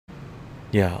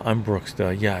Yeah, I'm Brooks.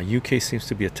 Yeah, UK seems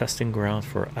to be a testing ground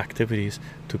for activities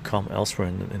to come elsewhere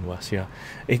in West. Yeah,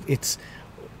 it's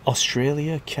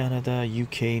Australia, Canada,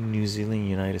 UK, New Zealand,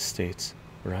 United States,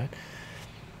 right?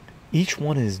 Each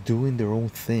one is doing their own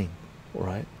thing,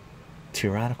 right?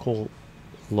 Tyrannical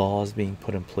laws being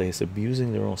put in place,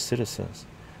 abusing their own citizens,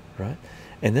 right?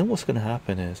 And then what's going to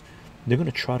happen is they're going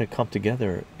to try to come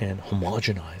together and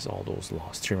homogenize all those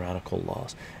laws, tyrannical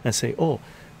laws, and say, oh,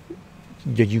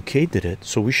 the UK did it,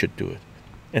 so we should do it.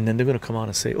 And then they're going to come out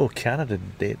and say, oh, Canada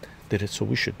did it, so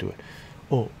we should do it.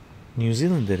 Oh, New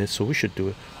Zealand did it, so we should do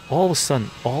it. All of a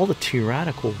sudden, all the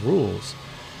tyrannical rules,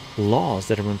 laws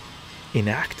that have been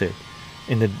enacted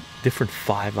in the different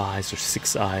Five Eyes or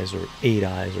Six Eyes or Eight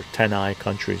Eyes or 10 Eye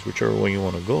countries, whichever way you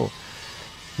want to go,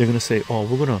 they're going to say, oh,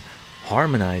 we're going to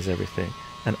harmonize everything.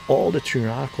 And all the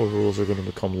tyrannical rules are going to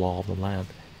become law of the land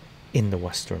in the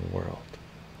Western world,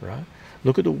 right?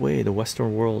 Look at the way the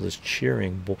Western world is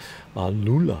cheering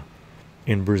Lula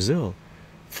in Brazil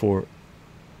for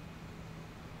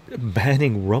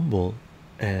banning Rumble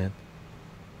and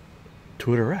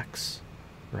Twitter X,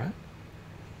 right?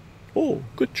 Oh,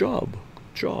 good job,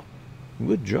 good job,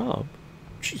 good job.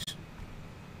 Jeez,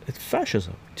 it's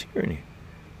fascism, tyranny.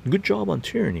 Good job on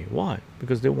tyranny. Why?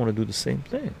 Because they want to do the same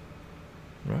thing,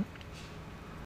 right?